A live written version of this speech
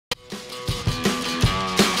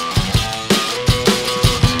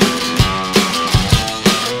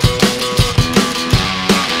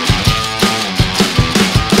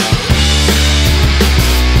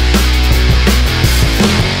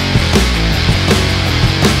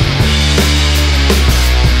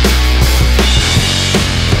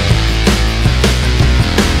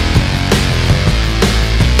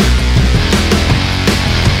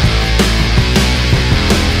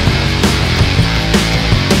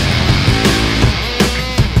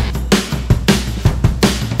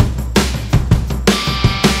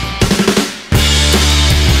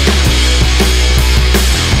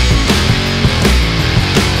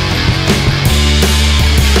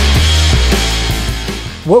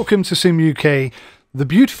Welcome to Sim UK. The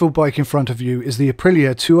beautiful bike in front of you is the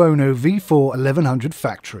Aprilia Tuono V4 1100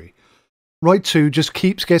 factory. Ride 2 just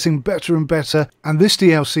keeps getting better and better, and this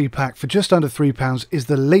DLC pack for just under £3 is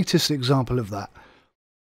the latest example of that.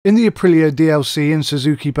 In the Aprilia DLC and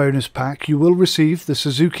Suzuki bonus pack, you will receive the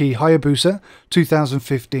Suzuki Hayabusa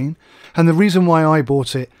 2015, and the reason why I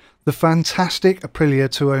bought it, the fantastic Aprilia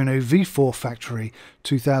Tuono V4 factory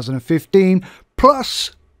 2015,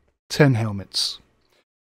 plus 10 helmets.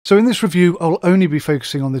 So in this review, I'll only be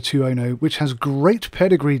focusing on the Tuono, which has great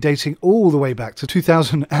pedigree dating all the way back to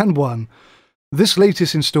 2001. This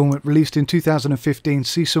latest instalment, released in 2015,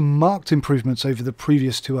 sees some marked improvements over the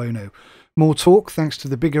previous Tuono. More torque thanks to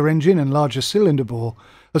the bigger engine and larger cylinder bore,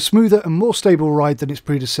 a smoother and more stable ride than its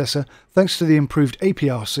predecessor thanks to the improved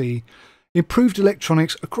APRC, improved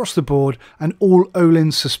electronics across the board, and all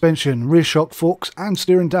Öhlins suspension, rear shock forks and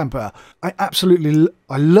steering damper. I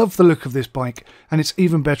love the look of this bike, and it's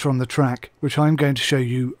even better on the track, which I'm going to show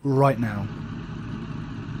you right now.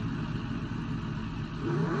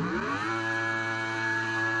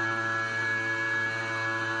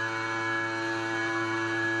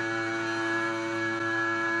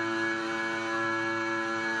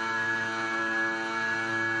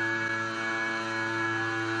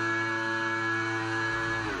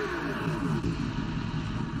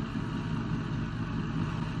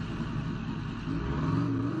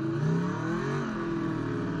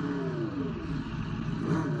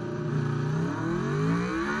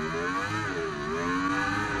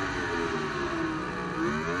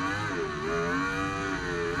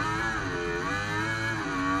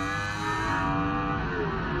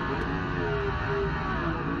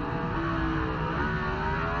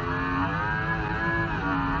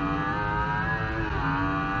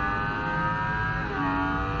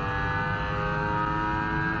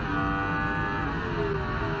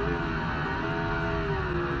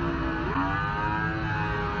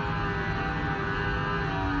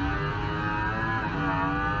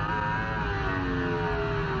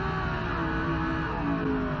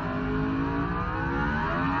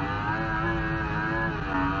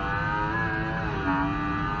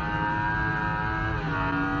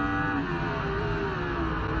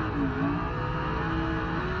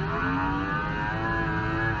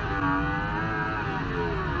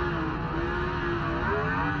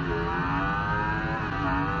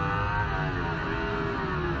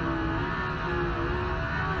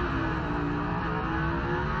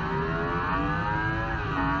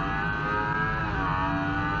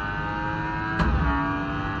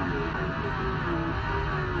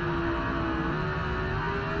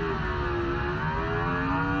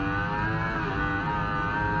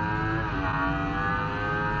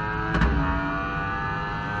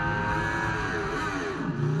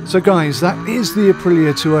 So guys, that is the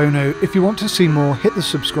Aprilia Tuono. If you want to see more, hit the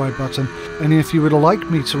subscribe button, and if you would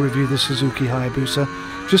like me to review the Suzuki Hayabusa,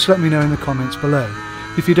 just let me know in the comments below.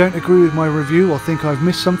 If you don't agree with my review or think I've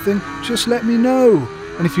missed something, just let me know.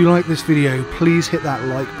 And if you like this video, please hit that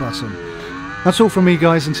like button. That's all from me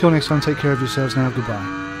guys, until next time, take care of yourselves now,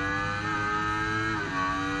 goodbye.